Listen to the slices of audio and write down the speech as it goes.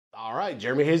All right,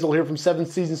 Jeremy Hazel here from 7th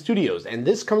Season Studios, and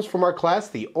this comes from our class,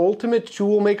 The Ultimate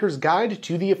Toolmaker's Guide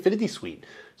to the Affinity Suite.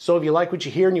 So if you like what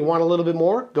you hear and you want a little bit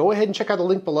more, go ahead and check out the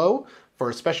link below for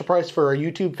a special price for our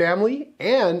YouTube family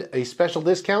and a special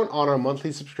discount on our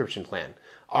monthly subscription plan.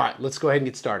 All right, let's go ahead and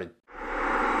get started.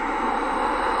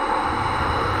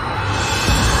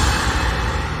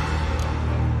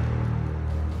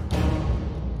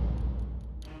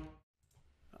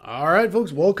 All right,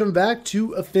 folks, welcome back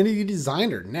to Affinity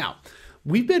Designer. Now,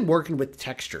 we've been working with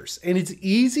textures, and it's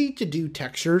easy to do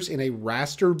textures in a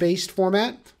raster-based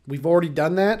format. We've already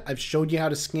done that. I've showed you how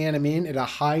to scan them in at a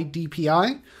high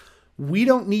DPI. We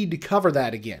don't need to cover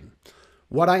that again.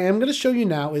 What I am going to show you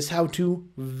now is how to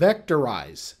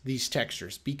vectorize these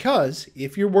textures, because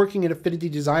if you're working in Affinity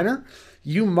Designer,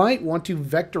 you might want to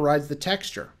vectorize the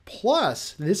texture.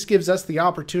 Plus, this gives us the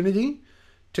opportunity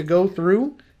to go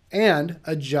through and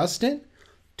adjust it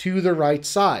to the right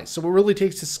size. So it really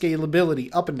takes the scalability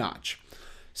up a notch.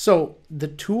 So the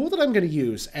tool that I'm going to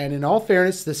use, and in all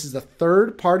fairness, this is a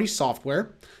third-party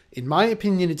software. In my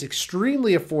opinion, it's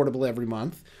extremely affordable every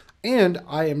month, and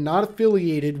I am not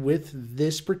affiliated with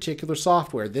this particular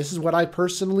software. This is what I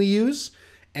personally use,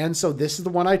 and so this is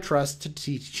the one I trust to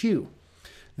teach you.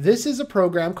 This is a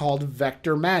program called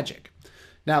Vector Magic.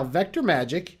 Now, Vector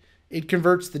Magic, it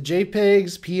converts the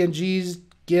JPEGs, PNGs,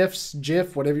 GIFs,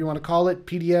 GIF, whatever you want to call it,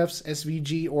 PDFs,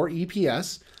 SVG, or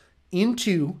EPS,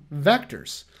 into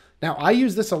vectors. Now, I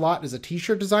use this a lot as a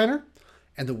t-shirt designer,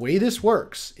 and the way this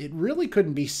works, it really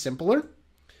couldn't be simpler.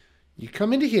 You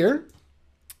come into here.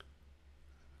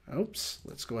 Oops,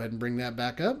 let's go ahead and bring that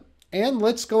back up. And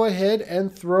let's go ahead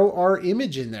and throw our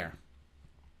image in there.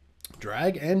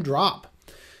 Drag and drop.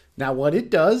 Now, what it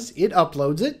does, it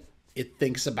uploads it. It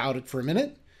thinks about it for a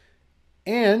minute.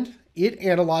 And it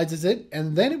analyzes it,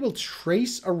 and then it will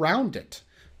trace around it.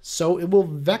 So it will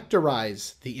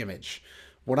vectorize the image.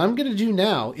 What I'm going to do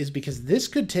now is, because this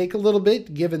could take a little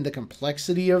bit given the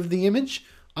complexity of the image,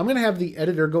 I'm going to have the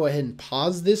editor go ahead and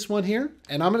pause this one here,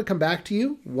 and I'm going to come back to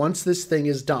you once this thing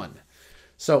is done.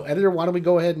 So editor, why don't we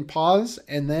go ahead and pause,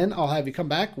 and then I'll have you come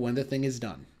back when the thing is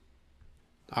done.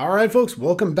 All right, folks,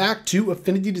 welcome back to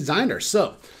Affinity Designer.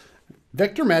 So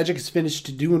Vector Magic is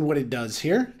finished doing what it does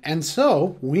here, and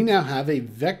so we now have a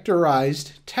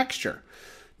vectorized texture.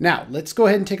 Now, let's go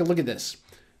ahead and take a look at this.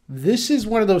 This is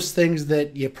one of those things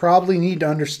that you probably need to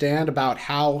understand about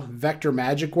how Vector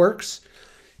Magic works.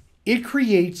 It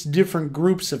creates different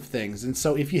groups of things, and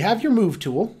so if you have your Move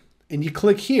tool and you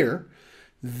click here,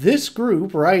 this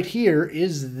group right here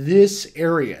is this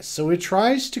area. So it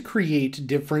tries to create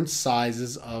different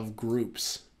sizes of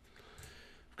groups.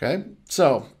 Okay,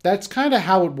 so that's kind of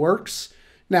how it works.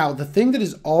 Now, the thing that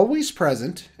is always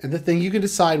present, and the thing you can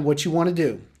decide what you want to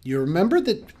do, you remember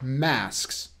that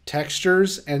masks,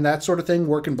 textures, and that sort of thing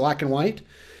work in black and white.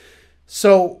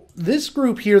 So this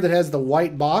group here that has the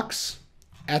white box,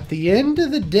 at the end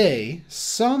of the day,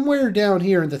 somewhere down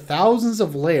here in the thousands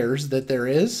of layers that there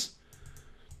is,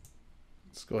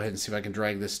 let's go ahead and see if I can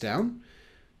drag this down,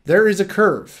 there is a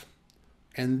curve.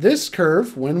 And this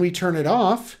curve, when we turn it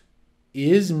off,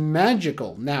 is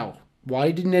magical. Now,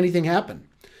 why didn't anything happen?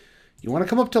 You want to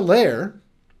come up to layer,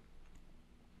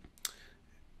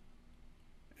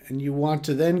 and you want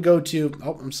to then go to,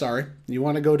 you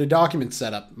want to go to document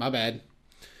setup, my bad.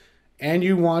 And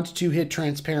you want to hit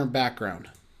transparent background.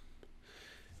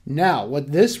 Now,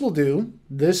 what this will do,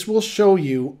 this will show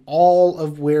you all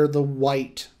of where the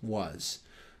white was.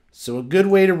 So a good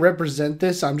way to represent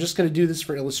this, I'm just going to do this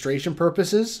for illustration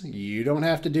purposes. You don't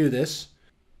have to do this.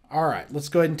 All right, let's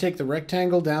go ahead and take the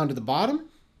rectangle down to the bottom.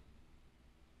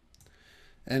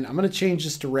 And I'm going to change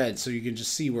this to red so you can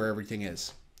just see where everything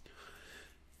is.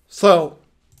 So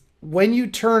when you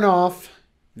turn off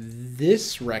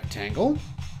this rectangle,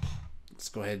 let's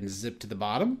go ahead and zip to the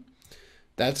bottom.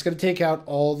 That's going to take out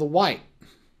all the white.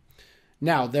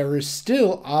 Now, there is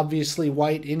still obviously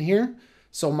white in here.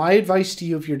 So my advice to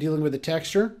you, if you're dealing with a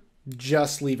texture,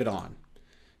 just leave it on.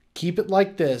 Keep it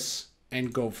like this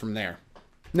and go from there.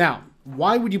 Now,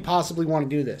 why would you possibly want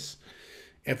to do this?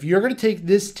 If you're going to take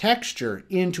this texture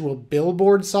into a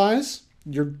billboard size,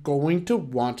 you're going to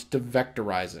want to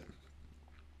vectorize it.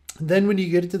 Then when you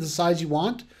get it to the size you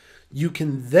want, you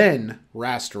can then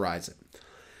rasterize it.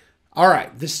 All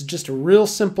right, this is just a real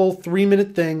simple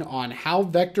 3-minute thing on how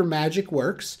Vector Magic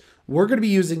works. We're going to be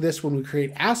using this when we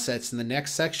create assets in the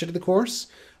next section of the course.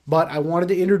 But I wanted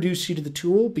to introduce you to the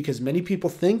tool because many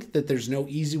people think that there's no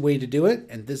easy way to do it,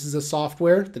 and this is a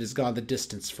software that has gone the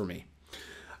distance for me.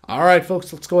 All right,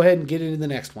 folks, let's go ahead and get into the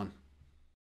next one.